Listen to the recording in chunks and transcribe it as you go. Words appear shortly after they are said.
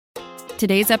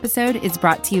Today's episode is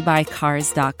brought to you by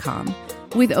Cars.com.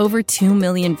 With over 2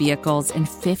 million vehicles and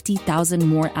 50,000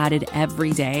 more added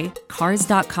every day,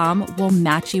 Cars.com will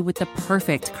match you with the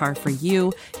perfect car for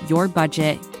you, your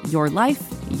budget, your life,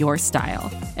 your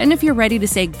style. And if you're ready to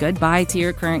say goodbye to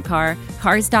your current car,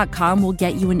 Cars.com will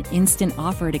get you an instant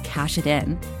offer to cash it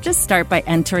in. Just start by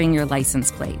entering your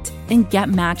license plate and get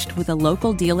matched with a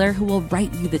local dealer who will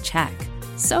write you the check.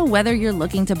 So whether you're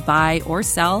looking to buy or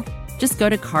sell, just go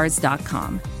to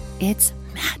Cars.com. It's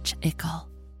magical.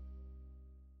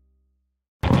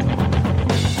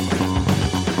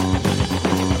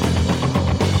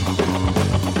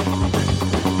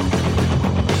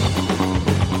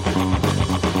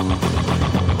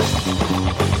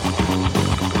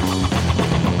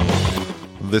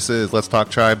 This is Let's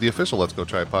Talk Tribe, the official Let's Go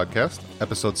Tribe podcast,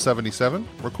 episode 77,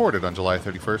 recorded on July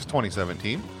 31st,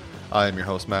 2017. I am your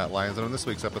host, Matt Lyons, and on this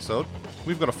week's episode,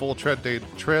 we've got a full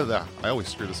I always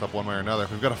screw this up one way or another.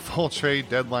 We've got a full trade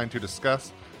deadline to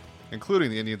discuss,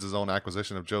 including the Indians' own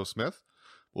acquisition of Joe Smith.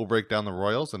 We'll break down the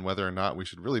Royals and whether or not we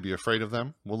should really be afraid of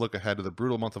them. We'll look ahead to the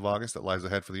brutal month of August that lies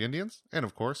ahead for the Indians, and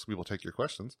of course, we will take your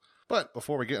questions. But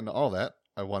before we get into all that,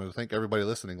 I wanted to thank everybody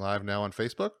listening live now on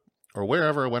Facebook, or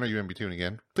wherever or whenever you may be tuning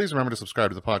in. Please remember to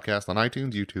subscribe to the podcast on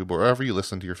iTunes, YouTube, or wherever you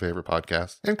listen to your favorite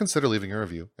podcasts, and consider leaving a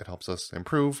review. It helps us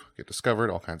improve, get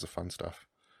discovered, all kinds of fun stuff.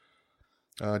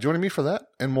 Joining me for that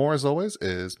and more, as always,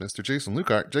 is Mr. Jason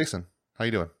Lukart. Jason, how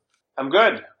you doing? I'm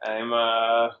good. I'm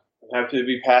happy to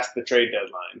be past the trade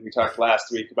deadline. We talked last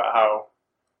week about how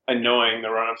annoying the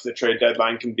run-up to the trade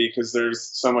deadline can be because there's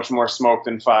so much more smoke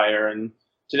than fire, and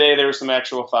today there was some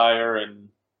actual fire, and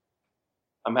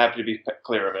I'm happy to be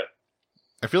clear of it.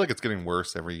 I feel like it's getting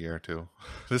worse every year, too.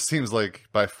 This seems like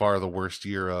by far the worst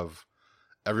year of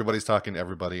everybody's talking to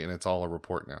everybody, and it's all a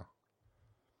report now.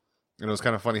 And it was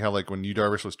kind of funny how, like, when Yu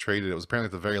Darvish was traded, it was apparently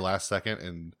at the very last second,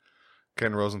 and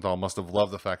Ken Rosenthal must have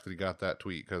loved the fact that he got that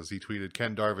tweet, because he tweeted,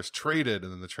 "Ken Darvish traded,"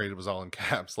 and then the trade was all in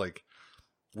caps. Like,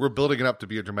 we're building it up to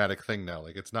be a dramatic thing now.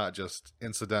 Like, it's not just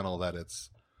incidental that it's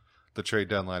the trade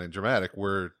deadline and dramatic.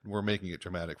 We're making it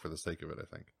dramatic for the sake of it, I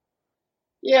think.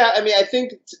 Yeah, I mean, I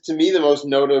think to me the most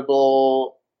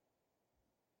notable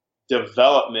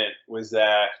development was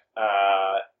that,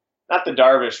 not the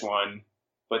Darvish one,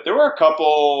 but there were a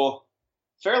couple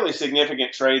fairly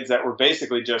significant trades that were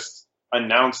basically just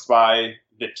announced by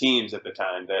the teams at the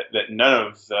time that none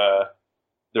of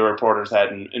the reporters had.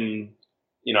 And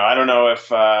you know, I don't know if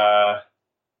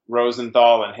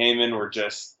Rosenthal and Heyman were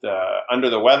just under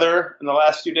the weather in the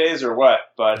last few days or what,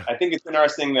 but I think it's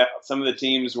interesting that some of the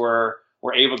teams were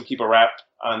able to keep a wrap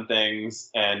on things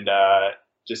and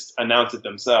just announce it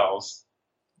themselves.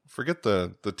 Forget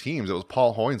the teams. It was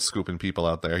Paul Hoynes scooping people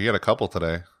out there. He had a couple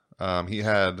today. He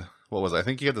had, I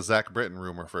think he had the Zach Britton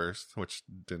rumor first, which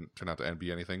didn't turn out to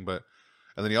be anything. And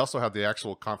then he also had the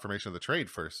actual confirmation of the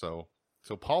trade first. So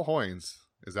Paul Hoynes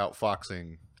is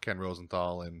outfoxing Ken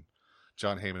Rosenthal and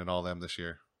John Heyman and all them this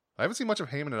year. I haven't seen much of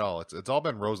Heyman at all. It's all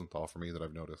been Rosenthal for me that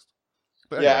I've noticed.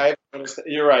 But anyway. Yeah,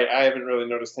 you're right. I haven't really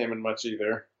noticed Heyman much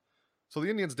either. So the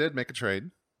Indians did make a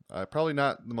trade. Probably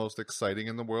not the most exciting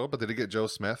in the world, but they did get Joe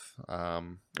Smith, a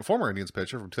former Indians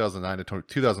pitcher from 2009 to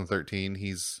 2013.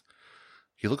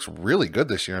 He looks really good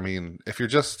this year. I mean, if you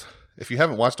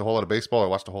haven't watched a whole lot of baseball or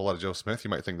watched a whole lot of Joe Smith, you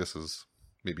might think this is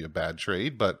maybe a bad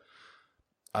trade, but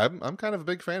I'm kind of a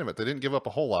big fan of it. They didn't give up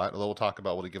a whole lot, although we'll talk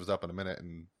about what he gives up in a minute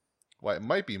and why it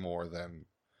might be more than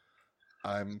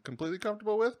I'm completely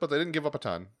comfortable with, but they didn't give up a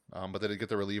ton. But they did get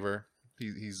the reliever.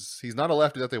 He's not a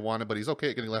lefty that they wanted, but he's okay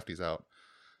at getting lefties out.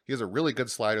 He has a really good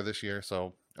slider this year,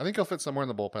 so I think he'll fit somewhere in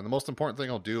the bullpen. The most important thing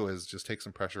he'll do is just take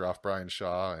some pressure off Brian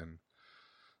Shaw, and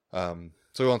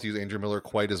so we won't have to use Andrew Miller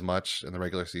quite as much in the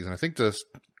regular season. I think the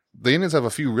Indians have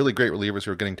a few really great relievers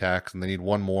who are getting taxed, and they need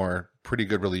one more pretty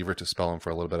good reliever to spell him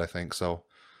for a little bit, I think. So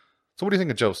what do you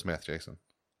think of Joe Smith, Jason?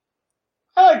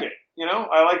 I like it. You know,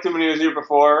 I liked him when he was here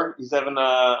before. He's having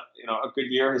a good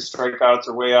year. His strikeouts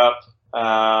are way up.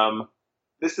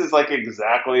 This is like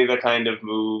exactly the kind of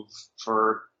move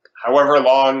for however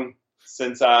long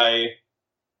since I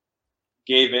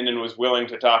gave in and was willing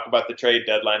to talk about the trade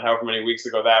deadline, however many weeks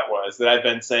ago that was, that I've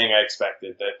been saying I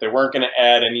expected, that they weren't going to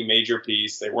add any major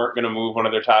piece. They weren't going to move one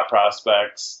of their top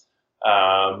prospects.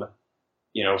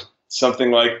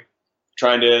 Something like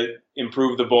trying to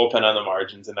improve the bullpen on the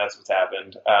margins, and that's what's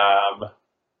happened.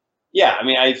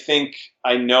 I think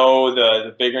I know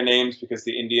the bigger names because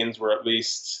the Indians were at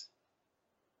least,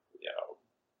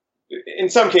 in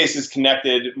some cases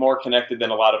more connected than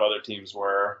a lot of other teams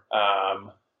were.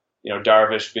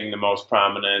 Darvish being the most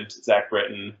prominent, Zach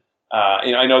Britton.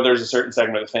 I know there's a certain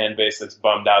segment of the fan base that's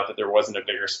bummed out that there wasn't a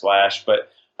bigger splash, but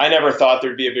I never thought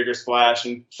there'd be a bigger splash,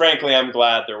 and frankly, I'm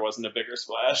glad there wasn't a bigger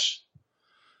splash.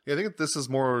 Yeah, I think this is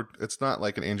more. It's not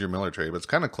like an Andrew Miller trade, but it's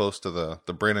kind of close to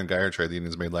the Brandon Guyer trade the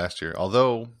Indians made last year.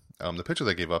 Although the pitcher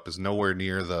they gave up is nowhere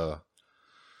near the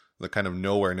kind of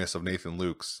nowhereness of Nathan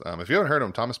Lukes. If you haven't heard of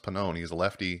him, Thomas Pannone, he's a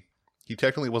lefty. He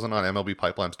technically wasn't on MLB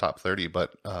Pipeline's top 30,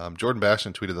 but Jordan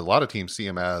Bastian tweeted that a lot of teams see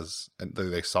him as, and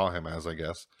they saw him as, I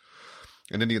guess,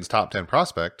 an Indians top 10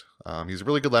 prospect. He's a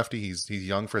really good lefty. He's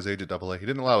young for his age at Double A. He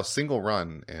didn't allow a single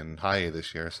run in High A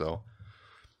this year, so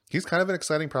he's kind of an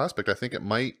exciting prospect. I think it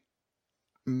might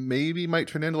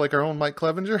turn into like our own Mike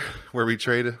Clevenger, where we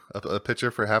trade a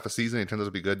pitcher for half a season and he turns out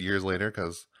to be good years later,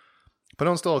 because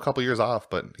Pannone's still a couple years off,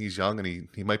 but he's young and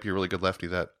he might be a really good lefty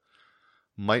that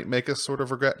might make us sort of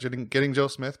regret getting Joe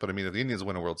Smith. But I mean, if the Indians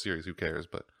win a World Series, who cares?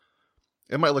 But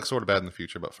it might look sort of bad in the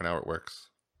future, but for now it works.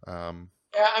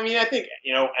 Yeah, I mean, I think,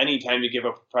 anytime you give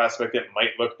up a prospect, it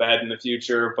might look bad in the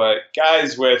future, but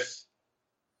guys with,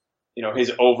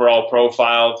 his overall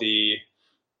profile, the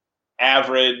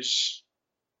average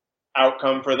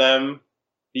outcome for them,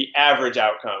 the average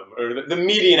outcome, or the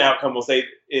median outcome, we'll say,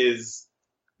 is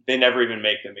they never even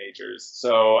make the majors.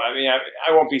 So, I mean,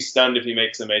 I won't be stunned if he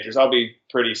makes the majors. I'll be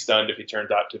pretty stunned if he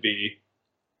turns out to be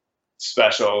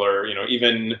special or,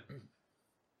 even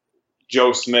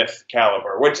Joe Smith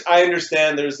caliber, which I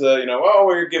understand there's the,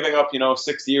 we're giving up,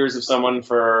 6 years of someone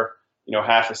for,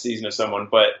 half a season of someone.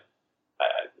 But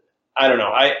I don't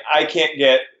know. I can't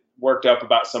get worked up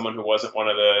about someone who wasn't one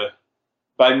of the,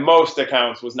 by most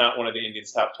accounts, was not one of the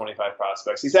Indians' top 25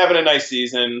 prospects. He's having a nice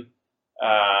season.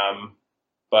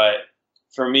 But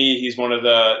for me, he's one of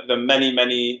the many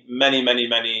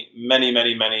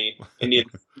Indian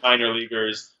minor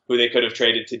leaguers who they could have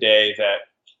traded today that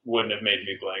wouldn't have made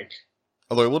me blink.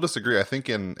 Although I will disagree. I think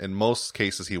in most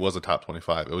cases he was a top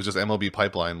 25. It was just MLB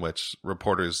Pipeline, which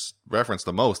reporters referenced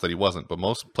the most, that he wasn't. But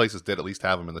most places did at least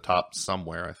have him in the top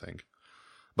somewhere, I think.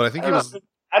 But I think he was...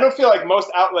 I don't feel like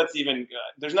most outlets even...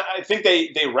 there's not. I think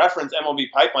they reference MLB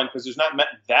Pipeline because there's not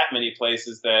that many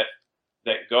places that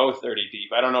go 30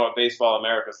 deep. I don't know what Baseball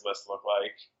America's list look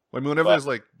like. I mean, whenever there's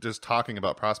like just talking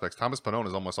about prospects, Thomas Pannone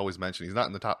is almost always mentioned. He's not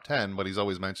in the top 10, but he's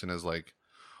always mentioned as like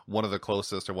one of the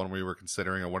closest, or one we were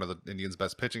considering, or one of the Indians'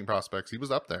 best pitching prospects. He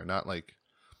was up there, not like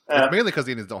mainly because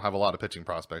the Indians don't have a lot of pitching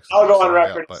prospects. I'll go on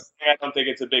record saying I don't think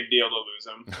it's a big deal to lose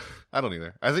him. I don't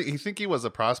either. I think he was a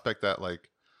prospect that like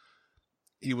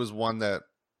he was one that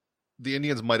the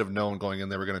Indians might have known going in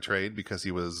they were going to trade, because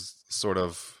he was sort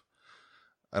of,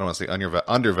 I don't want to say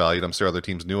undervalued. I'm sure other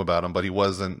teams knew about him, but he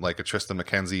wasn't like a Tristan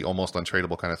McKenzie, almost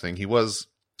untradeable kind of thing. He was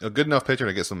a good enough pitcher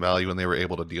to get some value, and they were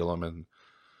able to deal him, and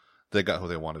they got who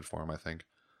they wanted for him, I think.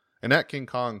 And at King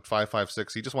Kong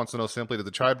 556, he just wants to know simply, did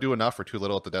the Tribe do enough or too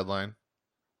little at the deadline?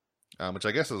 Which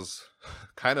I guess is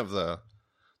kind of the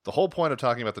whole point of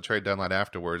talking about the trade deadline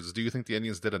afterwards. Do you think the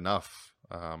Indians did enough?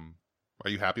 Are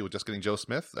you happy with just getting Joe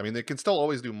Smith? I mean, they can still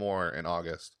always do more in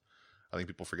August. I think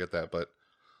people forget that, but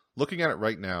looking at it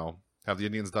right now, have the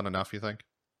Indians done enough, you think?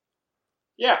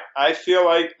 Yeah, I feel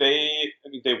like they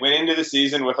went into the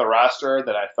season with a roster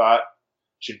that I thought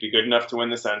should be good enough to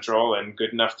win the Central and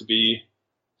good enough to be,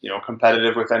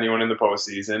 competitive with anyone in the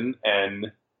postseason.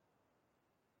 And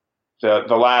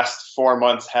the last 4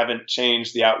 months haven't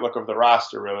changed the outlook of the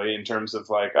roster really, in terms of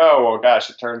like, oh, well,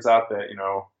 gosh, it turns out that,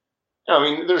 I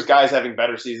mean, there's guys having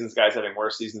better seasons, guys having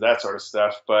worse seasons, that sort of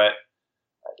stuff. But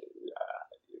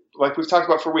like we've talked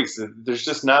about for weeks,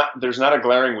 there's not a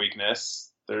glaring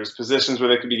weakness. There's positions where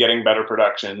they could be getting better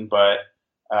production, but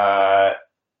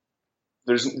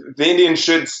the Indians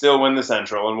should still win the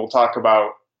Central, and we'll talk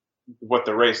about what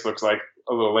the race looks like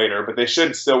a little later, but they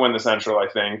should still win the Central, I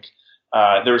think.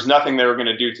 There was nothing they were going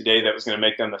to do today that was going to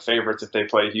make them the favorites if they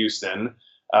play Houston,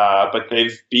 but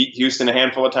they've beat Houston a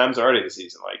handful of times already this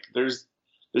season. Like there's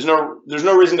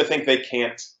no reason to think they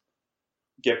can't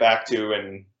get back to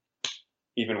and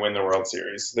even win the World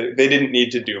Series. They didn't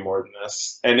need to do more than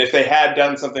this. And if they had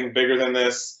done something bigger than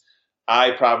this,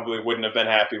 I probably wouldn't have been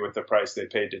happy with the price they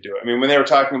paid to do it. I mean, when they were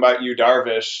talking about Yu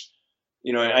Darvish,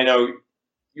 I know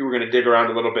you were going to dig around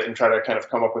a little bit and try to kind of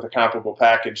come up with a comparable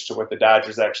package to what the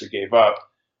Dodgers actually gave up.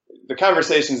 The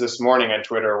conversations this morning on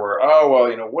Twitter were,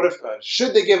 what if,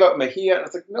 should they give up Mejia? And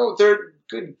it's like, no,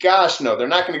 no, they're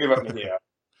not going to give up Mejia.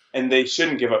 And they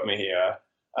shouldn't give up Mejia.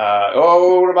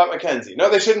 What about McKenzie? No,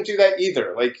 they shouldn't do that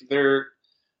either. Like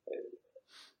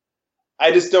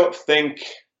I just don't think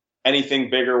anything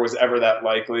bigger was ever that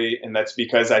likely. And that's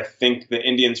because I think the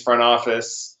Indians front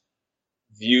office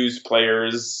views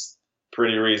players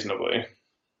pretty reasonably.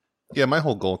 Yeah. My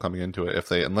whole goal coming into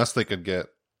it, unless they could get,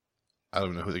 I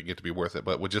don't know who they could get to be worth it,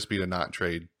 but would just be to not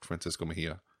trade Francisco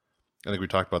Mejia. I think we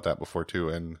talked about that before too,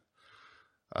 and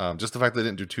just the fact they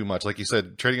didn't do too much, like you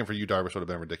said, trading him for Yu Darvish would have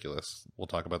been ridiculous. We'll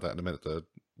talk about that in a minute,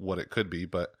 what it could be,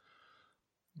 but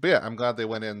yeah, I'm glad they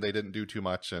went in. They didn't do too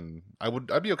much, and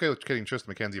I'd be okay with trading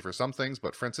Tristan McKenzie for some things,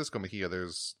 but Francisco Mejia,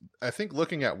 I think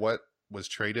looking at what was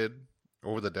traded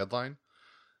over the deadline,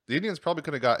 the Indians probably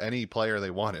could have got any player they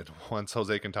wanted once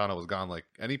Jose Quintana was gone. Like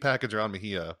any package around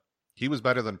Mejia, he was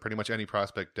better than pretty much any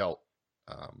prospect dealt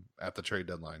at the trade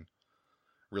deadline.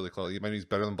 Really close. Maybe he's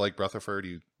better than Blake Rutherford.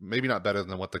 Maybe not better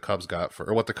than what the Cubs got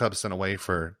or what the Cubs sent away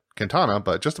for Quintana,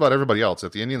 but just about everybody else.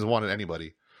 If the Indians wanted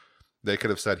anybody, they could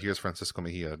have said, "Here's Francisco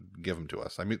Mejia, give him to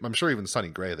us." I mean, I'm sure even Sonny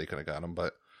Gray they could have got him,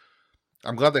 but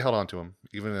I'm glad they held on to him,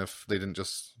 even if they didn't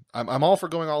just. I'm all for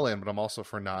going all in, but I'm also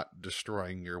for not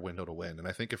destroying your window to win. And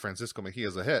I think if Francisco Mejia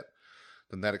is a hit,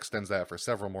 then that extends that for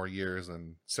several more years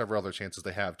and several other chances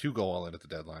they have to go all in at the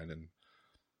deadline. And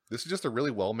this is just a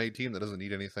really well-made team that doesn't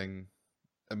need anything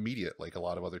immediate like a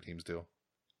lot of other teams do.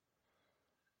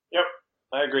 Yep,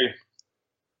 I agree.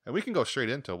 And we can go straight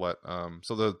into what.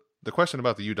 So the question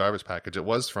about the Yu Darvish package, it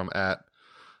was from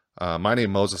my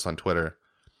name Moses on Twitter.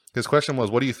 His question was,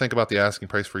 what do you think about the asking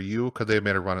price for you? Could they have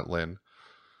made a run at Lynn?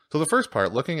 So the first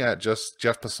part, looking at just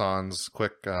Jeff Passan's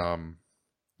quick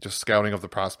just scouting of the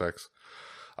prospects.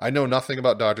 I know nothing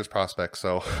about Dodgers prospects,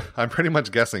 so I'm pretty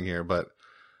much guessing here, but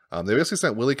they basically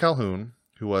sent Willie Calhoun,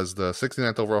 who was the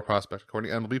 69th overall prospect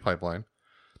according to MLB Pipeline.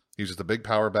 He's just a big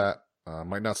power bat,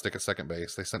 might not stick at second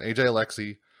base. They sent AJ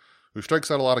Alexy, who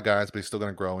strikes out a lot of guys, but he's still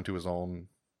going to grow into his own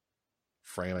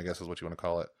frame, I guess is what you want to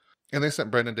call it. And they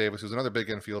sent Brendan Davis, who's another big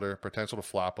infielder, potential to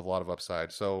flop with a lot of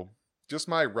upside. So just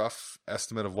my rough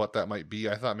estimate of what that might be,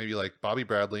 I thought maybe like Bobby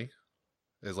Bradley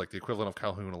is like the equivalent of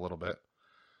Calhoun a little bit.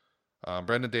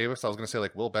 Brendan Davis, I was going to say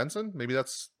like Will Benson. Maybe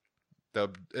if the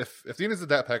Indians did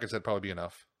that package, that'd probably be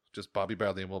enough. Just Bobby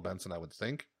Bradley and Will Benson, I would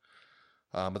think.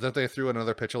 But then if they threw in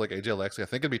another pitcher like AJ Alexy, I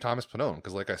think it'd be Thomas Pannone.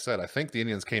 Because like I said, I think the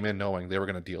Indians came in knowing they were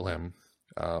going to deal him.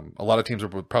 A lot of teams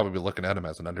would probably be looking at him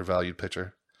as an undervalued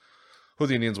pitcher who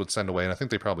the Indians would send away, and I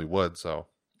think they probably would. So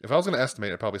if I was going to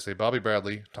estimate, I'd probably say Bobby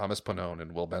Bradley, Thomas Pannone,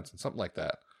 and Will Benson, something like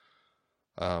that.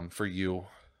 For you,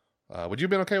 would you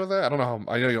have been okay with that? I don't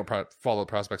know. I know you don't follow the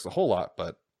prospects a whole lot,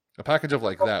 but a package of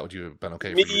like that, would you have been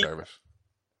okay for you, Darvish?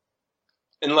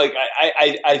 And like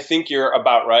I think you're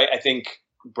about right. I think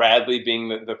Bradley being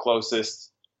the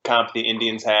closest comp the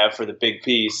Indians have for the big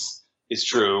piece is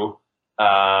true.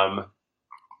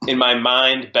 In my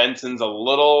mind, Benson's a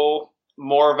little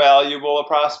more valuable a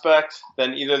prospect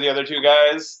than either of the other two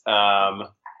guys.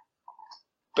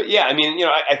 But yeah, I mean,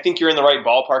 I think you're in the right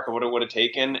ballpark of what it would have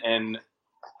taken. And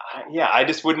I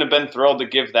just wouldn't have been thrilled to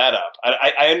give that up.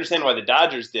 I understand why the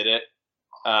Dodgers did it,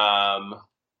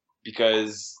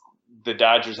 because the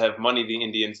Dodgers have money the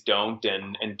Indians don't,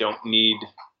 and don't need.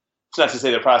 It's not to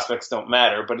say the prospects don't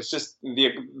matter, but it's just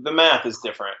the math is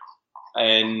different.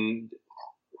 And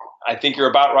I think you're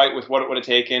about right with what it would have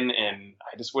taken, and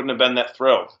I just wouldn't have been that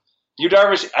thrilled. Yu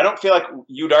Darvish, I don't feel like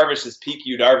Yu Darvish is peak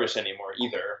Yu Darvish anymore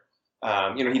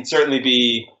either. He'd certainly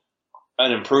be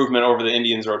an improvement over the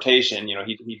Indians' rotation.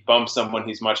 He'd bump someone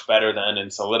he's much better than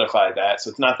and solidify that.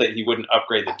 So it's not that he wouldn't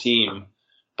upgrade the team,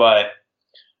 but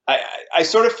I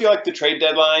sort of feel like the trade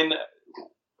deadline.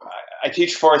 I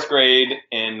teach fourth grade,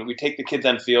 and we take the kids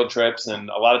on field trips, and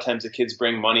a lot of times the kids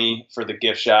bring money for the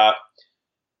gift shop.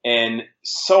 And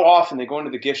so often they go into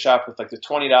the gift shop with like the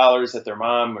 $20 that their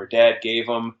mom or dad gave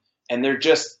them, and they're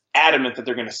just adamant that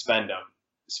they're going to spend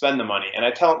the money. And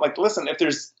I tell them, like, listen, if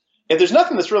there's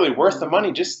nothing that's really worth the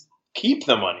money, just keep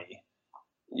the money.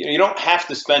 You don't have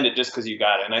to spend it just because you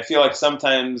got it. And I feel like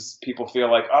sometimes people feel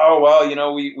like, oh,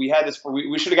 well, we had this,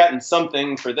 we should have gotten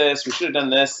something for this. We should have done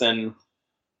this. And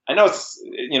I know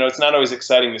it's not always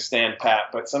exciting to stand pat,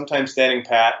 but sometimes standing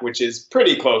pat, which is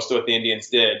pretty close to what the Indians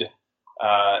did,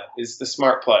 is the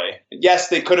smart play. Yes,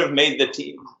 they could have made the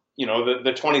team,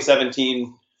 the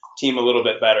 2017 team a little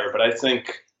bit better, but I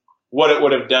think what it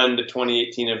would have done to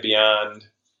 2018 and beyond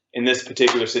in this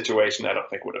particular situation, I don't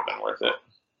think would have been worth it.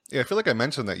 Yeah, I feel like I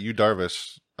mentioned that Yu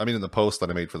Darvish, in the post that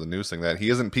I made for the news thing, that he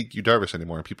isn't peak Yu Darvish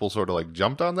anymore, and people sort of like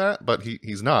jumped on that, but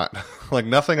he's not. Like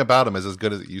nothing about him is as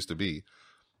good as it used to be.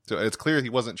 So it's clear he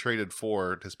wasn't traded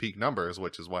for his peak numbers,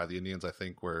 which is why the Indians, I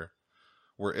think, were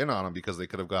in on him, because they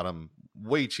could have got him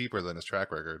way cheaper than his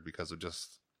track record, because of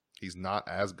just he's not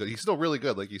as good. He's still really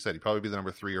good, like you said. He'd probably be the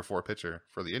number 3 or 4 pitcher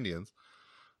for the Indians,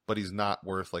 but he's not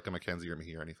worth like a McKenzie or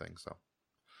Mejia or anything. So,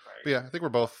 right. But yeah, I think we're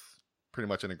both pretty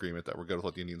much in agreement that we're good with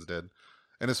what the Indians did.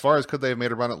 And as far as could they have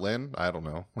made a run at Lynn, I don't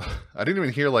know. I didn't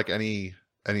even hear like any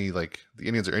like the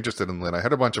Indians are interested in Lynn. I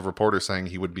heard a bunch of reporters saying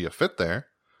he would be a fit there,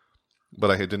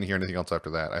 but I didn't hear anything else after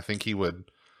that. I think he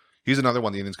would He's another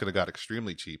one the Indians could have got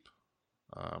extremely cheap.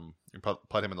 And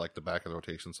put him in like the back of the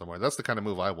rotation somewhere. That's the kind of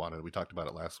move I wanted. We talked about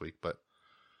it last week, but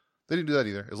they didn't do that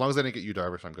either. As long as they didn't get Yu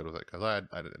Darvish, I'm good with it because I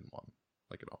didn't want him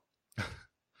like at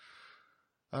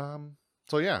all.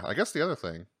 So yeah, I guess the other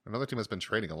thing, another team that's been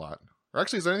trading a lot. Or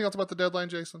actually, is there anything else about the deadline,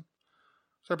 Jason?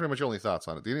 So pretty much your only thoughts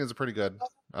on it. The Indians are pretty good.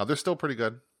 They're still pretty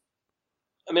good.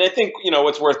 I mean, I think,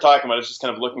 what's worth talking about is just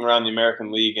kind of looking around the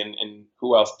American League and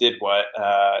who else did what.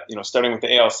 Starting with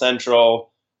the AL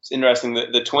Central, it's interesting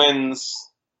that the Twins,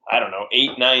 I don't know,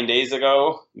 8-9 days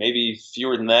ago, maybe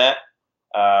fewer than that,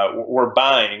 were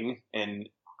buying and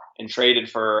traded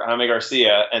for Jaime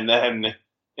Garcia, and then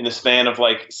in the span of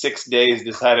like 6 days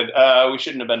decided we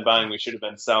shouldn't have been buying, we should have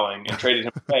been selling, and traded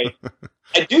him away.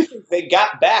 I do think they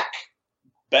got back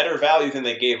better value than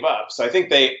they gave up. So I think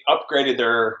they upgraded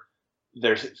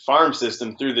their farm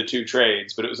system through the 2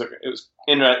 trades, but it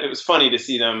was funny to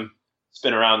see them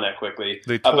spin around that quickly.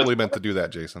 They totally meant to do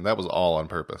that, Jason. That was all on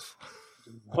purpose.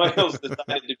 Royals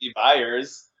decided to be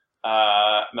buyers.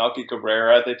 Melky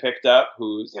Cabrera they picked up,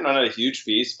 who's not a huge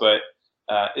piece, but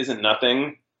isn't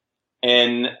nothing.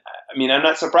 And I mean, I'm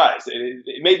not surprised.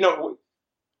 It made no.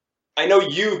 I know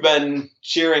you've been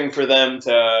cheering for them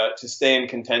to stay in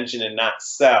contention and not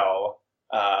sell.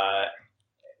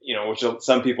 Which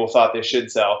some people thought they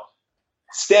should sell.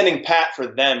 Standing pat for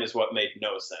them is what made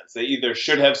no sense. They either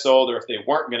should have sold, or if they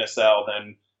weren't going to sell,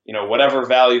 then whatever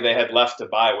value they had left to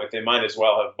buy with, they might as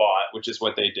well have bought, which is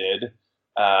what they did.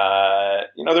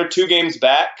 They're 2 games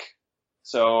back,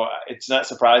 so it's not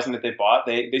surprising that they bought.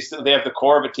 They have the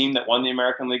core of a team that won the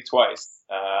American League twice.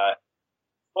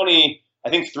 Funny, I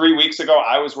think 3 weeks ago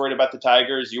I was worried about the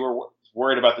Tigers. You were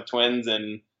worried about the Twins,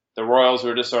 and the Royals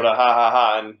were just sort of ha ha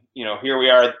ha. And here we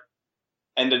are,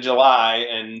 end of July,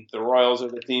 and the Royals are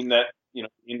the team that the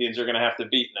Indians are going to have to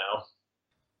beat now.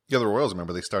 Yeah, the Royals.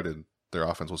 Remember, their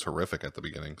offense was horrific at the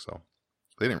beginning, so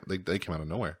they came out of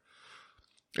nowhere.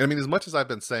 And I mean, as much as I've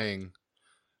been saying,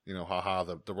 haha,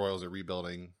 the Royals are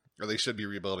rebuilding, or they should be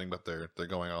rebuilding, but they're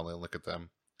going all in. Look at them.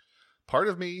 Part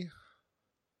of me,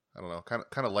 I don't know,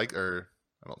 kind of like, or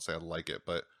I don't say I like it,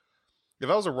 but if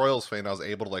I was a Royals fan, I was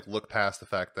able to like look past the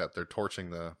fact that they're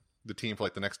torching the team for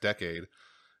like the next decade.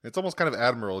 It's almost kind of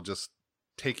admirable just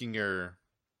taking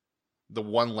the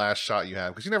one last shot you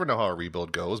have, because you never know how a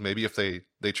rebuild goes. Maybe if they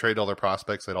trade all their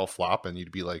prospects, they'd all flop, and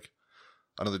you'd be like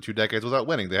another 2 decades without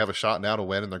winning. They have a shot now to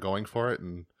win, and they're going for it.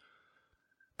 And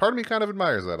part of me kind of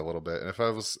admires that a little bit. And if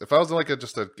I was like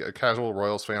just a casual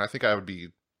Royals fan, I think I would be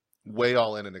way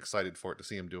all in and excited for it to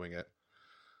see him doing it.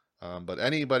 But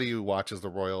anybody who watches the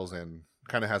Royals and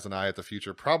kind of has an eye at the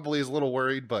future probably is a little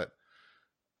worried, but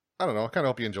I don't know. I kind of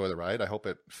hope you enjoy the ride. I hope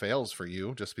it fails for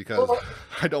you, just because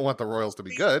I don't want the Royals to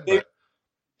be good.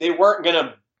 They weren't going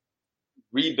to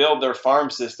rebuild their farm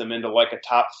system into like a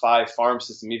top 5 farm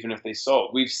system, even if they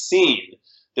sold. We've seen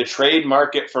the trade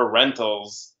market for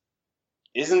rentals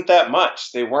isn't that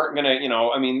much. They weren't going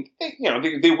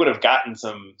to, they would have gotten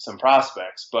some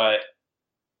prospects, but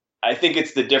I think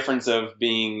it's the difference of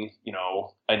being,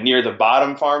 a near the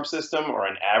bottom farm system or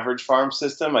an average farm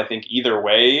system. I think either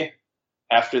way,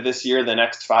 after this year, the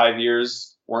next 5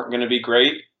 years weren't going to be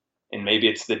great. And maybe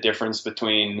it's the difference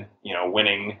between,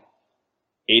 winning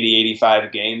 80,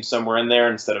 85 games somewhere in there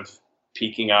instead of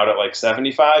peaking out at like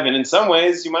 75. And in some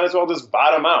ways, you might as well just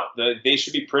bottom out. They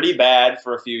should be pretty bad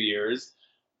for a few years,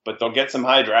 but they'll get some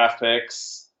high draft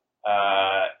picks,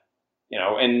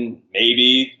 and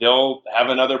maybe they'll have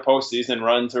another postseason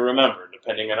run to remember,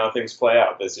 depending on how things play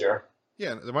out this year.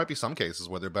 Yeah, there might be some cases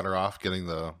where they're better off getting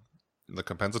the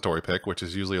compensatory pick, which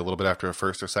is usually a little bit after a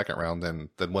first or second round than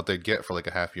what they'd get for like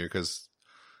a half year, because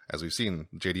as we've seen,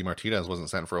 JD Martinez wasn't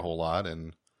sent for a whole lot,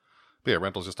 but yeah,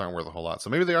 rentals just aren't worth a whole lot. So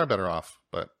maybe they are better off,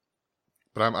 but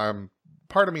I'm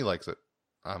part of me likes it.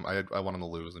 I want them to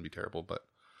lose and be terrible, but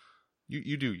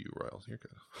you do you Royals, you're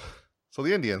good. So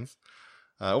the Indians,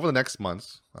 over the next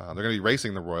months, they're going to be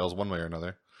racing the Royals one way or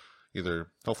another, either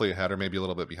hopefully ahead or maybe a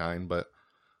little bit behind. But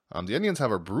the Indians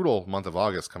have a brutal month of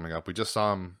August coming up. We just saw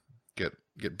them get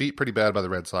beat pretty bad by the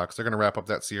Red Sox. They're going to wrap up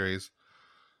that series.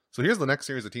 So here's the next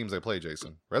series of teams they play,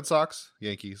 Jason. Red Sox,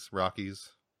 Yankees,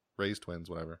 Rockies, Rays, Twins,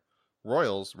 whatever.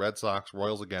 Royals, Red Sox,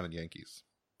 Royals again, and Yankees.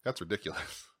 That's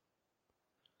ridiculous.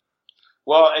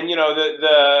 Well, and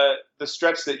the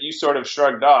stretch that you sort of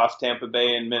shrugged off, Tampa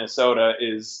Bay and Minnesota,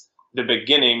 is the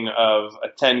beginning of a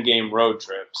 10-game road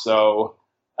trip. So,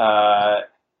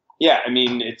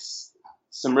 it's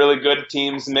some really good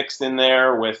teams mixed in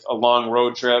there with a long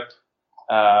road trip.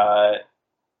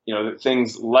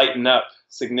 Things lighten up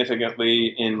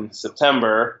significantly in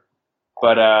September.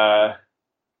 But,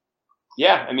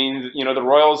 the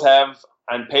Royals have,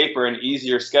 on paper, an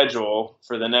easier schedule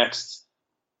for the next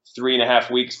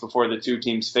 3.5 weeks before the two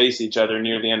teams face each other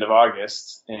near the end of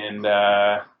August. And,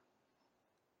 I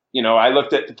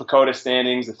looked at the PECOTA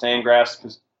standings, the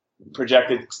Fangraphs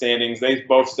projected standings. They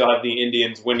both still have the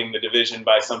Indians winning the division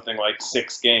by something like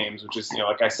 6 games, which is,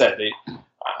 like I said, they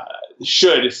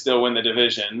should still win the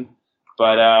division.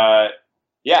 But,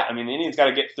 the Indians got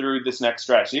to get through this next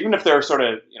stretch. Even if they're sort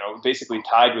of, basically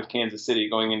tied with Kansas City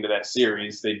going into that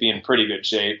series, they'd be in pretty good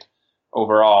shape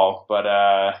overall. But,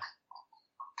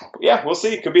 we'll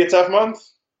see. It could be a tough month.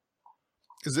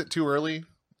 Is it too early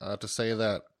to say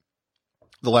that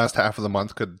the last half of the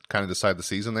month could kind of decide the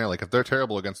season there? Like, if they're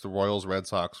terrible against the Royals, Red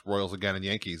Sox, Royals again, and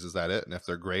Yankees, is that it? And if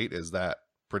they're great, is that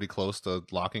pretty close to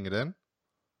locking it in?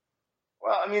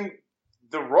 Well,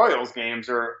 the Royals games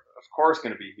are, of course,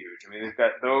 going to be huge. They've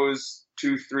got those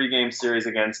 2-3 game series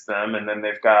against them, and then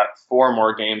they've got 4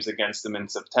 more games against them in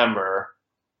September.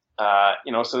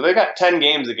 So they got 10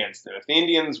 games against them. If the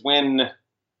Indians win,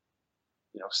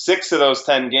 6 of those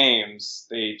 10 games,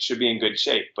 they should be in good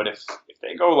shape. But if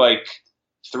they go like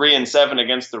 3-7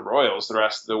 against the Royals the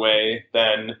rest of the way,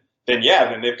 then they've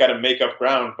got to make up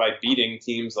ground by beating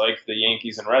teams like the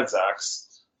Yankees and Red Sox.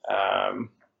 I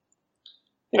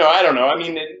don't know.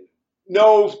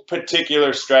 No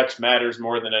particular stretch matters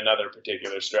more than another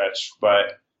particular stretch,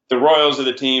 but the Royals are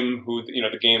the team who,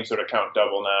 the games sort of count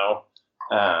double now.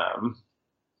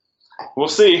 We'll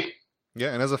see.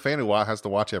 Yeah, and as a fan who has to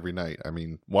watch every night,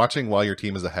 watching while your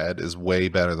team is ahead is way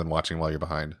better than watching while you're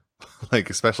behind. Like,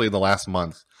 especially in the last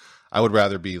month, I would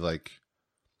rather be like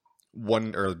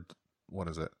I'd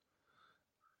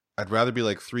rather be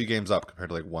like 3 games up compared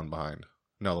to like 1 behind.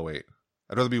 No, wait.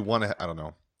 I'd rather be 1 ahead. I don't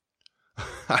know.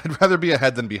 I'd rather be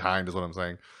ahead than behind is what I'm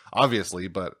saying. Obviously,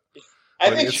 but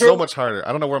it's so much harder.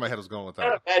 I don't know where my head was going with that.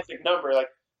 Not a magic number. Like,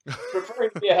 preferring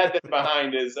to be ahead than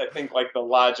behind is, I think, like the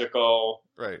logical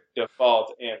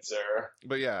default answer.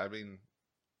 But yeah,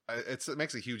 it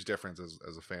makes a huge difference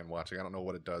as a fan watching. I don't know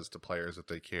what it does to players if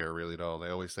they care really at all. They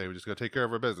always say we just got to take care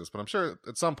of our business, but I'm sure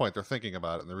at some point they're thinking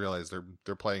about it and they realize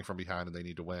they're playing from behind and they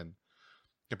need to win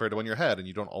compared to when you're ahead and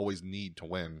you don't always need to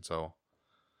win. So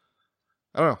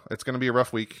I don't know. It's going to be a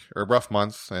rough week or a rough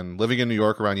month. And living in New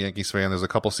York around Yankees fan, there's a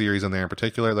couple series in there in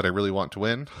particular that I really want to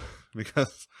win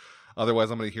because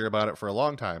otherwise I'm going to hear about it for a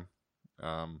long time.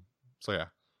 So yeah,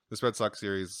 this Red Sox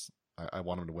series, I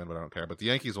want them to win, but I don't care. But the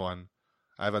Yankees one,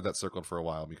 I've had that circled for a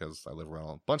while because I live around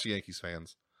a bunch of Yankees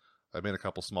fans. I've made a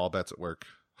couple small bets at work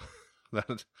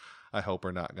that I hope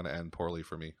are not going to end poorly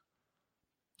for me.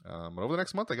 But over the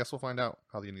next month, I guess we'll find out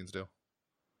how the Indians do.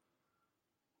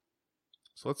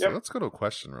 So let's go to a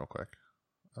question real quick.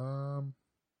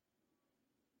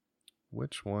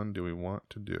 Which one do we want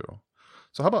to do?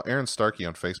 So how about Aaron Starkey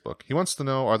on Facebook? He wants to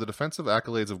know, are the defensive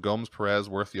accolades of Gomes Perez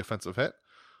worth the offensive hit?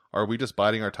 Or are we just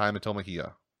biding our time until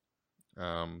Mejia? You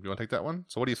want to take that one?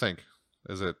 So what do you think?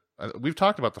 Is it? We've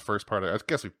talked about the first part. I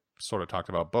guess we've sort of talked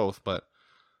about both, but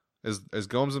is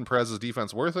Gomes and Perez's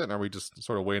defense worth it? And are we just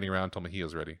sort of waiting around until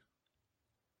Mejia's ready?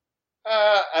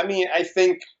 I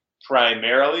think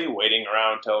primarily waiting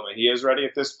around until Mejia's ready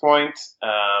at this point.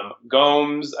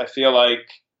 Gomes, I feel like,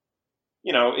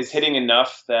 is hitting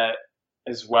enough that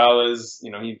as well as,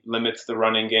 he limits the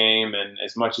running game and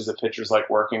as much as the pitchers like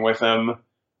working with him,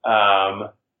 I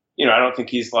don't think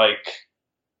he's like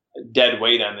dead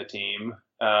weight on the team.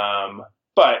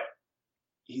 But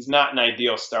he's not an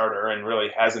ideal starter and really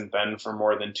hasn't been for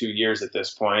more than 2 years at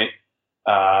this point.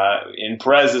 And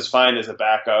Perez is fine as a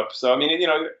backup. So,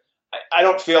 I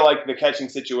don't feel like the catching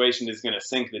situation is going to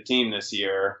sink the team this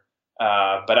year.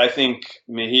 But I think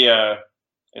Mejia,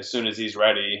 as soon as he's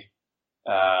ready,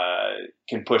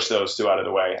 can push those two out of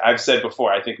the way. I've said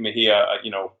before, I think Mejia,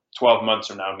 12 months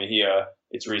from now, Mejia,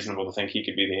 it's reasonable to think he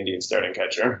could be the Indian starting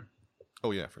catcher.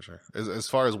 Oh yeah, for sure. As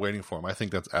far as waiting for him, I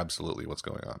think that's absolutely what's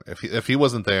going on. If he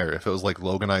wasn't there, if it was like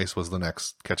Logan Ice was the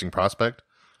next catching prospect,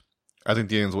 I think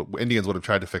the Indians would have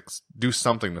tried to do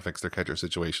something to fix their catcher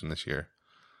situation this year.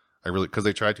 Because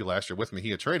they tried to last year with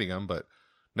Mejia trading him, but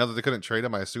now that they couldn't trade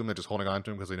him, I assume they're just holding on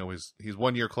to him because they know he's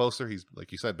 1 year closer. He's,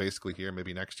 like you said, basically here,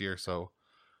 maybe next year. So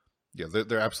yeah,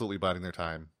 they're absolutely biding their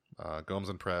time. Gomes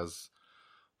and Perez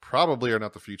probably are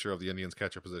not the future of the Indians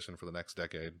catcher position for the next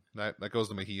decade. That goes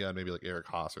to Mejia and maybe like Eric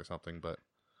Haas or something. But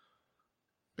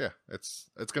yeah, it's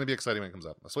going to be exciting when it comes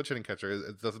up. A switch hitting catcher.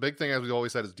 The big thing, as we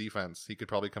always said, is defense. He could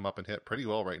probably come up and hit pretty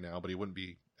well right now, but he wouldn't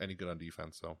be any good on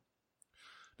defense. So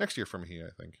next year for Mejia,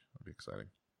 I think it'll be exciting.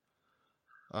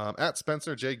 At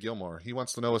Spencer J. Gilmore, he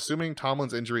wants to know, assuming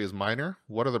Tomlin's injury is minor,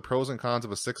 what are the pros and cons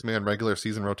of a 6-man regular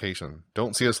season rotation?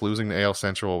 Don't see us losing the AL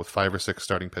Central with 5 or 6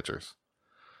 starting pitchers.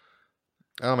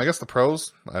 I guess the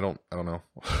pros. I don't know.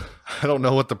 I don't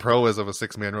know what the pro is of a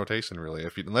 6-man rotation really.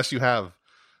 Unless you have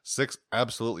 6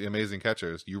 absolutely amazing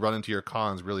catchers, you run into your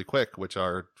cons really quick, which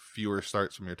are fewer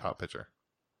starts from your top pitcher.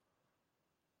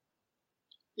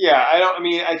 Yeah,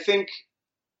 I think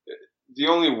the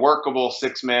only workable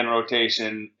 6-man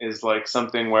rotation is like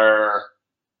something where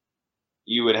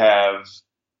you would have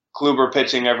Kluber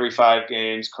pitching every 5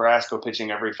 games, Carrasco pitching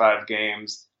every 5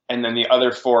 games, and then the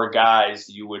other 4 guys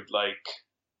you would like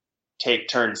take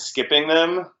turns skipping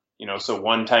them. So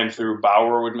one time through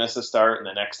Bauer would miss a start, and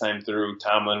the next time through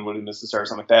Tomlin would miss a start,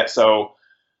 something like that. So,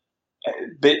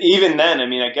 but even then,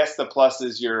 I guess the plus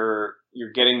is you're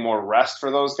getting more rest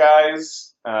for those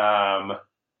guys.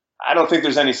 I don't think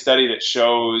there's any study that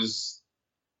shows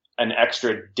an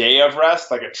extra day of rest,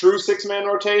 like a true 6-man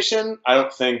rotation. I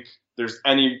don't think there's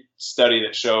any study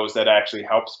that shows that actually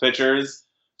helps pitchers.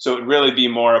 So it would really be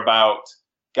more about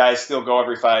guys still go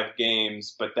every 5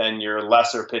 games, but then your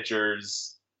lesser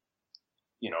pitchers,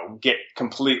 get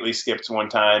completely skipped one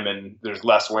time and there's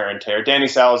less wear and tear. Danny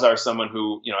Salazar is someone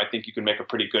who, I think you can make a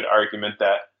pretty good argument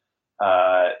that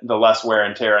the less wear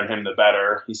and tear on him, the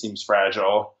better. He seems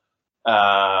fragile.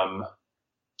 Bauer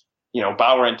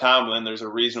and Tomlin, there's a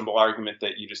reasonable argument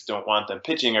that you just don't want them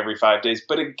pitching every 5 days.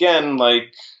 But again,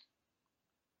 like,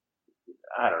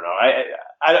 I don't know.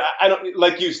 I don't,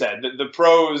 like you said, the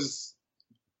pros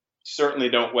certainly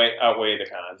don't outweigh the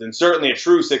cons. And certainly a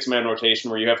true 6-man rotation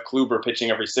where you have Kluber pitching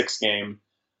every 6th game,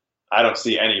 I don't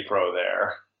see any pro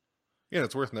there. Yeah,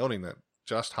 it's worth noting that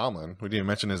Josh Tomlin, we didn't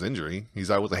mention his injury.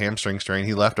 He's out with a hamstring strain.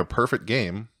 He left a perfect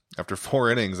game after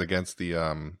 4 innings against the,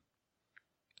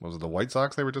 was it the White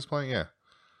Sox they were just playing? Yeah.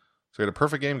 So he had a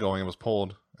perfect game going and was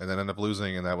pulled and then ended up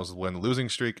losing. And that was when when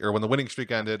the winning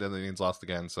streak ended and the Indians lost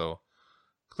again. So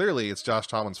clearly it's Josh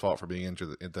Tomlin's fault for being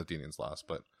injured that the Indians lost.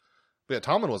 But yeah,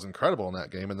 Tomlin was incredible in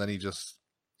that game. And then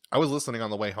I was listening on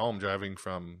the way home driving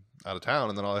from out of town.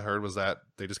 And then all I heard was that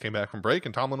they just came back from break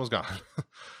and Tomlin was gone.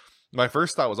 My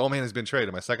first thought was, oh man, he's been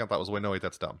traded. My second thought was, wait, no, wait,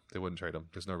 that's dumb. They wouldn't trade him.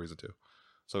 There's no reason to.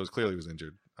 So it was clearly he was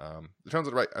injured. In terms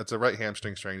of it's a right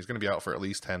hamstring strain. He's going to be out for at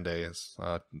least 10 days.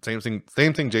 Same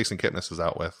thing Jason Kipnis is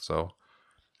out with. So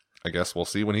I guess we'll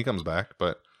see when he comes back.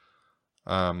 But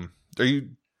I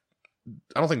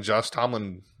don't think Josh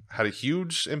Tomlin had a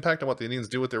huge impact on what the Indians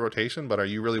do with their rotation, but are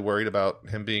you really worried about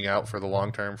him being out for the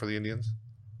long term for the Indians?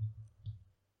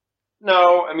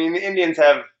 No, the Indians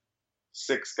have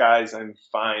 6 guys I'm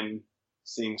fine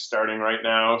seeing starting right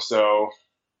now. So,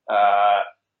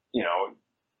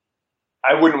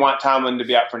 I wouldn't want Tomlin to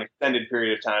be out for an extended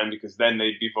period of time because then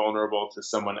they'd be vulnerable to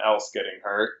someone else getting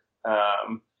hurt.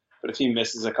 But if he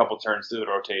misses a couple turns through the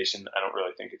rotation, I don't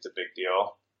really think it's a big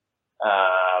deal.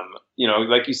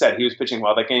 Like you said, he was pitching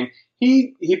well that game.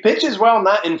 He pitches well,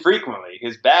 not infrequently.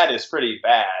 His bat is pretty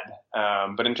bad.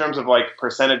 But in terms of like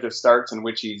percentage of starts in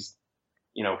which he's,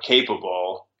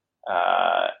 capable,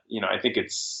 I think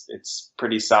it's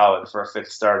pretty solid for a 5th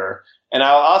starter. And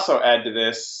I'll also add to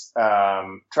this,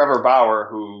 Trevor Bauer,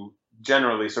 who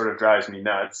generally sort of drives me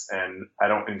nuts and I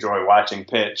don't enjoy watching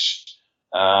pitch.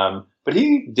 But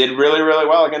he did really, really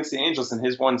well against the Angels in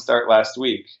his one start last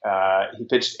week. He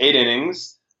pitched 8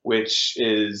 innings, which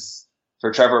is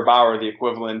for Trevor Bauer the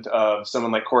equivalent of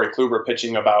someone like Corey Kluber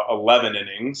pitching about 11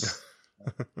 innings.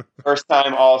 First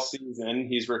time all season,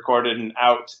 he's recorded an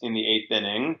out in the 8th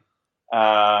inning.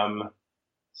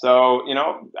 So,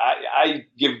 I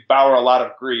give Bauer a lot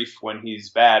of grief when he's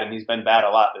bad, and he's been bad a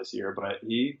lot this year, but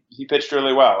he pitched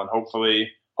really well, and hopefully,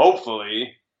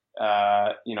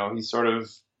 he sort of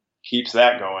keeps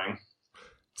that going.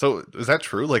 So is that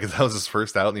true? Like that was his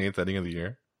first out in the 8th inning of the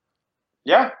year?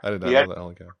 Yeah. I did not know that.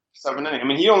 Okay. 7th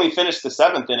inning. He only finished the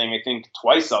 7th inning, I think,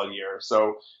 twice all year.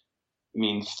 So,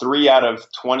 3 out of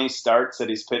 20 starts that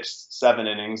he's pitched 7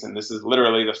 innings, and this is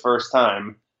literally the first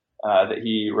time that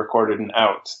he recorded an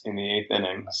out in the 8th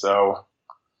inning. So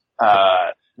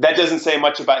that doesn't say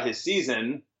much about his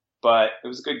season, but it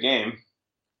was a good game.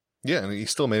 Yeah, and he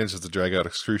still manages to drag out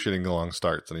excruciating long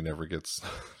starts, and he never gets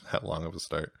that long of a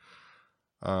start.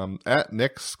 At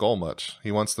Nick Skullmuch,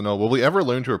 he wants to know, will we ever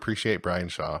learn to appreciate Bryan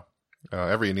Shaw?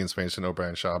 Every Indians fan should know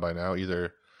Bryan Shaw by now.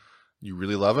 Either you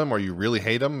really love him or you really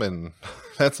hate him, and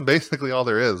that's basically all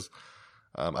there is.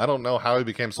 I don't know how he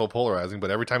became so polarizing,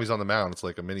 but every time he's on the mound, it's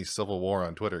like a mini civil war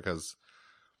on Twitter, because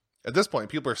at this point,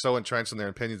 people are so entrenched in their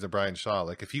opinions of Bryan Shaw.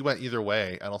 Like, if he went either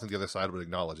way, I don't think the other side would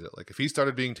acknowledge it. Like, if he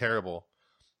started being terrible,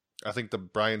 I think the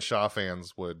Bryan Shaw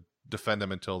fans would defend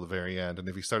him until the very end. And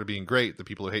if he started being great, the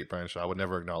people who hate Bryan Shaw would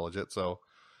never acknowledge it. So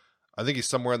I think he's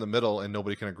somewhere in the middle, and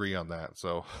nobody can agree on that.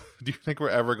 So do you think we're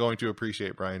ever going to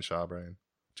appreciate Bryan Shaw, Brian?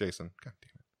 Jason? God damn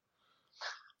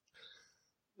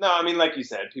it. No, I mean, like you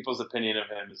said, people's opinion of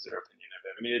him is their opinion of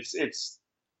him. I mean, it's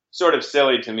sort of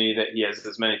silly to me that he has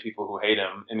as many people who hate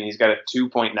him. I mean, he's got a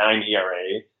 2.9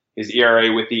 ERA. His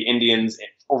ERA with the Indians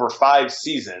over 5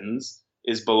 seasons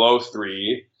is below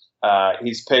 3.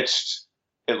 He's pitched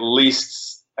at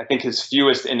least, I think his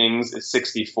fewest innings is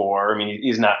 64. I mean,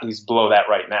 he's below that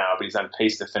right now, but he's on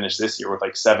pace to finish this year with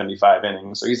like 75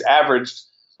 innings. So he's averaged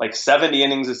like 70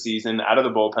 innings a season out of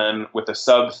the bullpen with a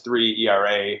sub-3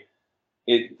 ERA.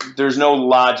 There's no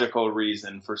logical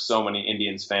reason for so many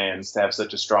Indians fans to have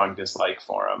such a strong dislike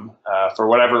for him. For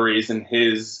whatever reason,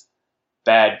 his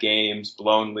bad games,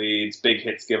 blown leads, big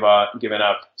hits given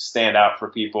up stand out for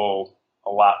people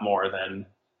a lot more than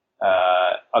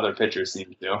other pitchers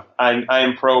seem to. I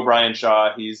am pro Bryan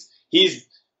Shaw. He's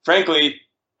frankly,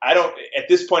 I don't. At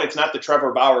this point, it's not the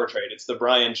Trevor Bauer trade; it's the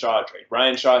Bryan Shaw trade.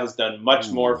 Bryan Shaw has done much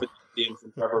more for the Indians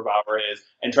than Trevor Bauer is,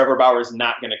 and Trevor Bauer is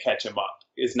not going to catch him up.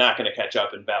 Is not going to catch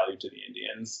up in value to the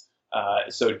Indians.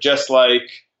 So just like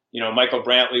Michael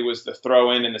Brantley was the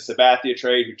throw-in the Sabathia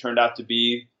trade, who turned out to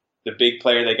be the big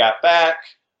player they got back.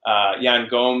 Yan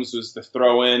Gomes was the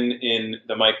throw-in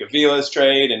the Mike Aviles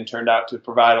trade and turned out to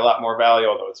provide a lot more value,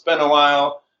 although it's been a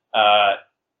while.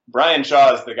 Bryan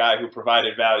Shaw is the guy who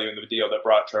provided value in the deal that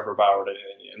brought Trevor Bauer to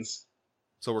the Indians.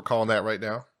 So we're calling that right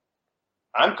now?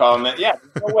 I'm calling that, yeah.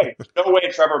 No way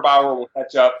Trevor Bauer will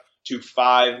catch up to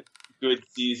 5 good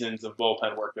seasons of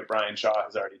bullpen work that Bryan Shaw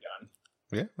has already done.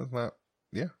 Yeah, that's not,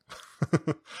 yeah.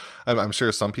 I'm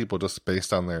sure some people just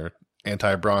based on their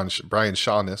anti-Bryan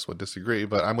Shawness would disagree,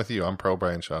 but I'm with you. I'm pro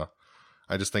Bryan Shaw.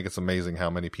 I just think it's amazing how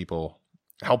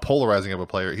polarizing of a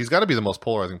player. He's got to be the most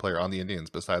polarizing player on the Indians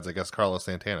besides, I guess, Carlos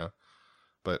Santana.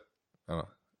 But, I don't know.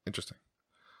 Interesting.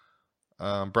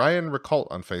 Brian Ricault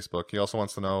on Facebook. He also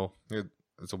wants to know,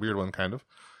 it's a weird one, kind of.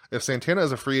 If Santana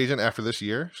is a free agent after this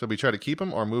year, should we try to keep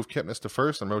him or move Kipnis to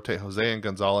first and rotate Jose and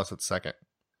Gonzalez at second?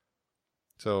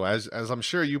 So, as I'm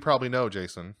sure you probably know,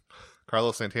 Jason,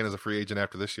 Carlos Santana is a free agent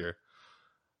after this year.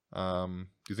 Do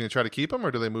you think they try to keep him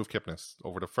or do they move Kipnis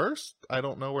over to first? I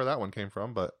don't know where that one came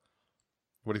from, but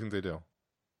what do you think they do?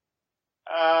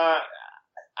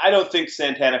 I don't think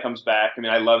Santana comes back. I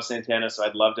mean, I love Santana, so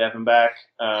I'd love to have him back.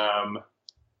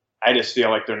 I just feel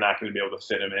like they're not going to be able to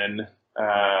fit him in.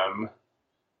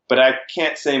 But I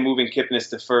can't say moving Kipnis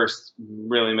to first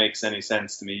really makes any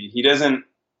sense to me.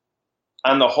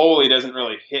 On the whole, he doesn't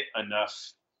really hit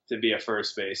enough to be a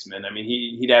first baseman. I mean,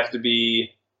 he'd have to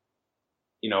be,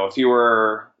 if he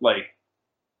were like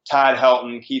Todd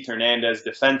Helton, Keith Hernandez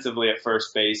defensively at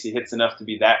first base, he hits enough to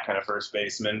be that kind of first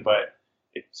baseman, but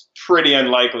it's pretty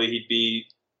unlikely he'd be,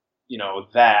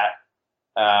 that.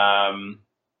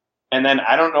 And then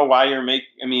I don't know why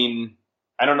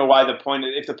I don't know why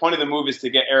if the point of the move is to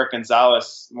get Eric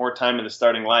Gonzalez more time in the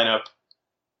starting lineup,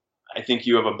 I think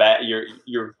you have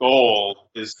your goal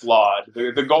is flawed.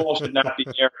 The goal should not be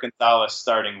Eric Gonzalez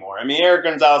starting more. I mean, Eric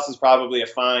Gonzalez is probably a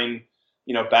fine,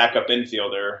 backup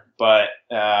infielder, but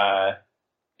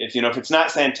if it's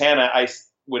not Santana, I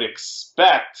would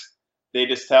expect they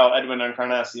just tell Edwin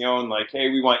Encarnacion like, hey,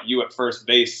 we want you at first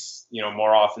base,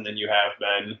 more often than you have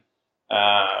been.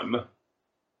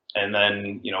 And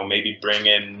then, maybe bring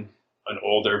in an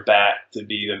older bat to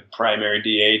be the primary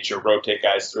DH or rotate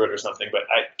guys through it or something. But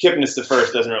Kipnis to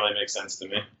first doesn't really make sense to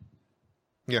me.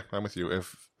 Yeah, I'm with you.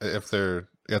 If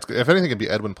anything, it'd be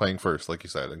Edwin playing first, like you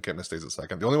said, and Kipnis stays at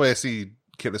second. The only way I see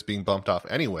Kipnis being bumped off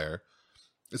anywhere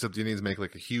is if you need to make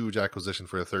like a huge acquisition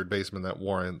for a third baseman that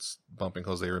warrants bumping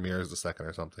Jose Ramirez to second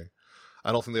or something.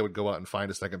 I don't think they would go out and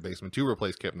find a second baseman to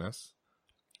replace Kipnis.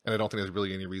 And I don't think there's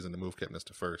really any reason to move Kipnis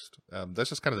to first. That's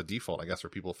just kind of the default, I guess, where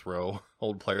people throw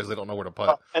old players they don't know where to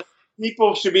put. And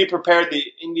people should be prepared. The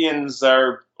Indians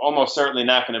are almost certainly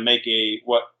not going to make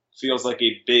what feels like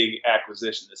a big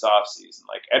acquisition this offseason.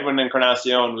 Like Edwin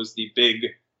Encarnacion was the big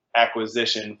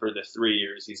acquisition for the 3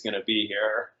 years he's going to be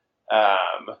here.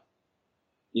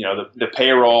 The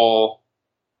payroll,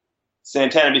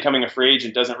 Santana becoming a free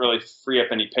agent doesn't really free up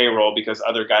any payroll because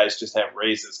other guys just have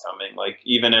raises coming. Like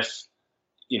even if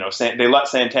they let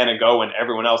Santana go and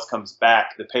everyone else comes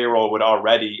back, the payroll would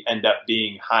already end up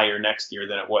being higher next year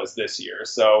than it was this year.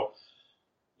 So,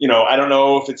 I don't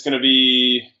know if it's going to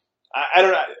be, I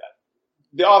don't know.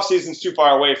 The offseason's too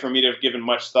far away for me to have given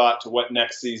much thought to what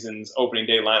next season's opening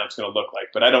day lineup's going to look like.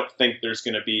 But I don't think there's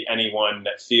going to be anyone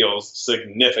that feels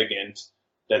significant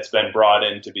that's been brought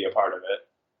in to be a part of it.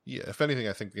 Yeah, if anything,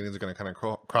 I think the Indians are going to kind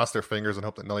of cross their fingers and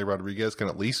hope that Nelly Rodriguez can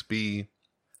at least be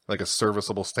like a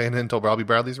serviceable stand-in until Robbie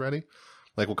Bradley's ready.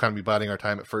 Like we'll kind of be biding our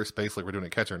time at first base like we're doing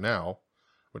at catcher now,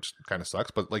 which kind of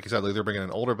sucks. But like you said, like they're bringing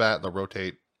an older bat, they'll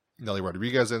rotate Nelly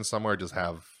Rodriguez in somewhere, just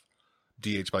have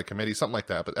DH by committee, something like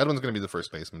that. But Edwin's going to be the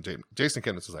first baseman. Jason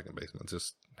Kipnis the second baseman. It's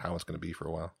just how it's going to be for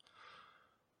a while.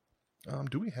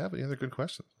 Do we have any other good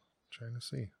questions? I'm trying to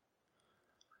see.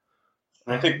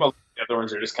 I think both the other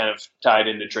ones are just kind of tied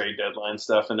into trade deadline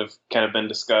stuff and have kind of been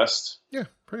discussed. Yeah,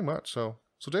 pretty much. So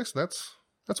Jason,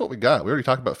 that's what we got. We already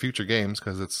talked about future games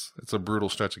because it's a brutal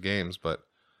stretch of games, but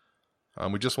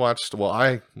we just watched. Well,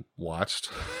 I watched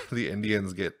the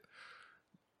Indians get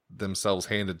themselves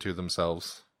handed to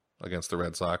themselves against the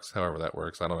Red Sox. However that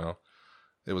works, I don't know.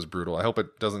 It was brutal. I hope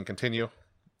it doesn't continue.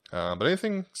 But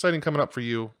anything exciting coming up for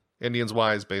you, Indians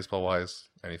wise, baseball wise,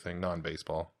 anything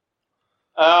non-baseball?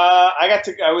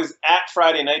 I was at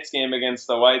Friday night's game against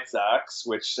the White Sox,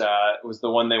 which was the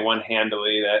one they won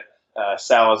handily. That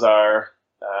Salazar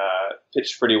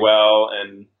pitched pretty well,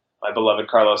 and my beloved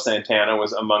Carlos Santana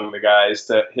was among the guys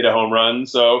to hit a home run.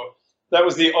 So that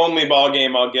was the only ball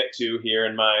game I'll get to here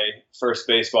in my first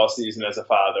baseball season as a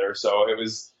father. So it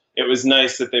was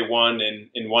nice that they won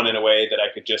and won in a way that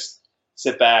I could just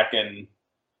sit back and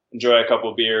enjoy a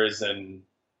couple beers and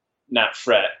not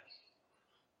fret.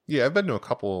 Yeah, I've been to a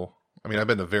couple. I mean, I've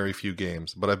been to very few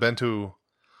games, but I've been to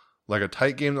like a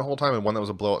tight game the whole time and one that was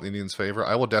a blowout in the Indians' favor.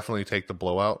 I will definitely take the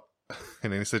blowout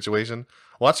in any situation.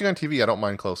 Watching on TV, I don't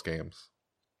mind close games,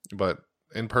 but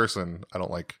in person, I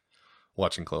don't like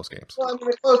watching close games. Well, I mean,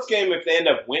 a close game, if they end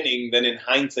up winning, then in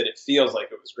hindsight, it feels like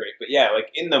it was great. But yeah, like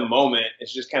in the moment,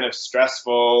 it's just kind of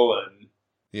stressful and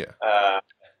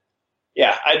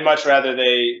yeah, I'd much rather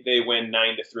they win 9-3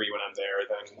 when I'm there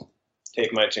than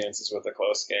take my chances with a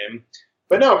close game.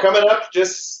 But no, coming up,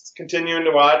 just continuing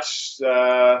to watch.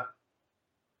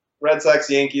 Red Sox,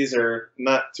 Yankees are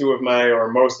not two of my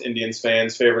or most Indians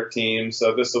fans' favorite teams,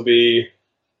 so this will be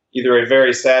either a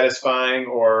very satisfying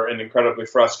or an incredibly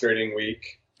frustrating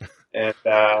week. And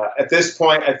at this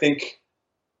point, I think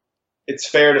it's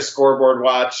fair to scoreboard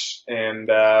watch and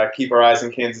keep our eyes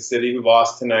on Kansas City, who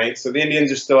lost tonight. So the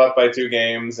Indians are still up by 2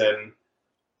 games, and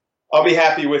I'll be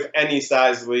happy with any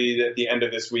size lead at the end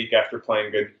of this week after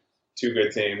playing two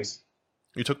good teams.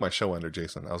 You took my show under,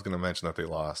 Jason. I was going to mention that they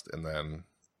lost and then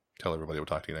tell everybody we'll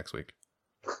talk to you next week.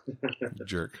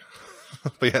 Jerk.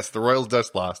 But yes, the Royals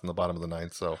just lost in the bottom of the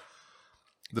 9th, so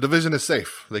the division is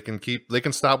safe. They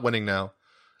can stop winning now.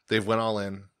 They've went all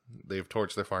in. They've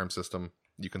torched their farm system.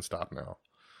 You can stop now.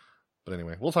 But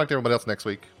anyway, we'll talk to everybody else next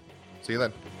week. See you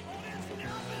then.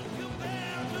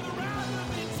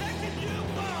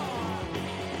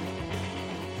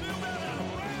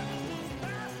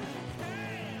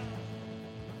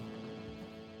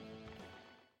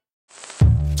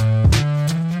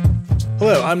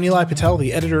 Hello, I'm Nilay Patel,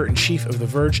 the editor-in-chief of The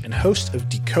Verge and host of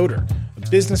Decoder, a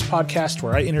business podcast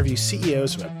where I interview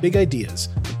CEOs about big ideas,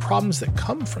 the problems that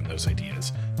come from those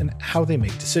ideas, and how they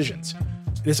make decisions.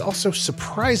 It is also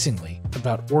surprisingly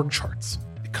about org charts.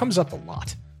 It comes up a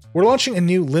lot. We're launching a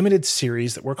new limited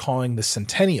series that we're calling the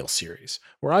Centennial Series,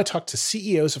 where I talk to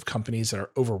CEOs of companies that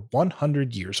are over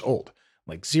 100 years old,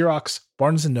 like Xerox,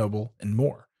 Barnes & Noble, and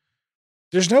more.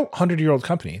 There's no 100-year-old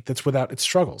company that's without its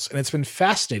struggles, and it's been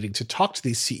fascinating to talk to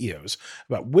these CEOs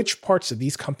about which parts of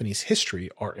these companies' history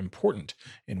are important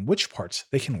and which parts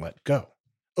they can let go.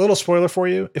 A little spoiler for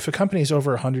you, if a company is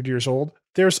over 100 years old,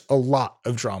 there's a lot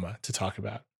of drama to talk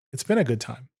about. It's been a good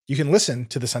time. You can listen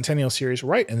to the Centennial Series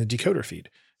right in the Decoder feed.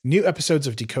 New episodes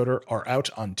of Decoder are out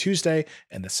on Tuesday,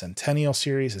 and the Centennial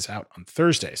Series is out on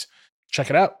Thursdays. Check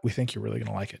it out. We think you're really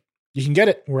going to like it. You can get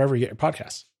it wherever you get your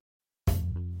podcasts.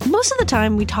 Most of the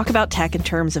time, we talk about tech in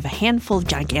terms of a handful of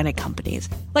gigantic companies,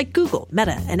 like Google,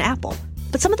 Meta, and Apple.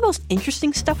 But some of the most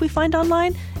interesting stuff we find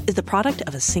online is the product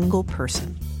of a single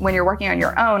person. When you're working on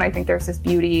your own, I think there's this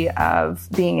beauty of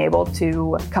being able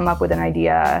to come up with an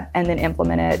idea and then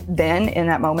implement it then in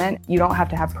that moment. You don't have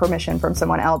to have permission from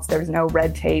someone else. There's no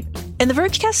red tape. In the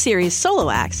Vergecast series Solo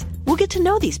Acts, we'll get to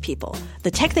know these people,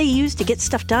 the tech they use to get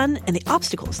stuff done, and the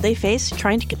obstacles they face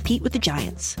trying to compete with the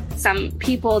giants. Some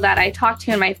people that I talk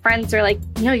to and my friends are like,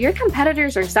 your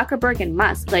competitors are Zuckerberg and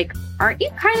Musk. Like, aren't you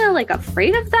kind of like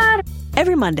afraid of that?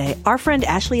 Every Monday, our friend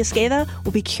Ashley Esqueda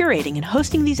will be curating and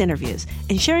hosting these interviews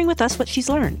and sharing with us what she's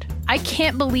learned. I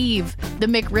can't believe the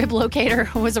McRib locator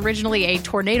was originally a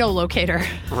tornado locator.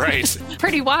 Right.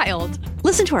 Pretty wild.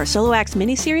 Listen to our Solo Acts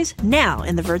miniseries now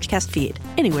in the Vergecast feed,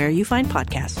 anywhere you find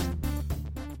podcasts.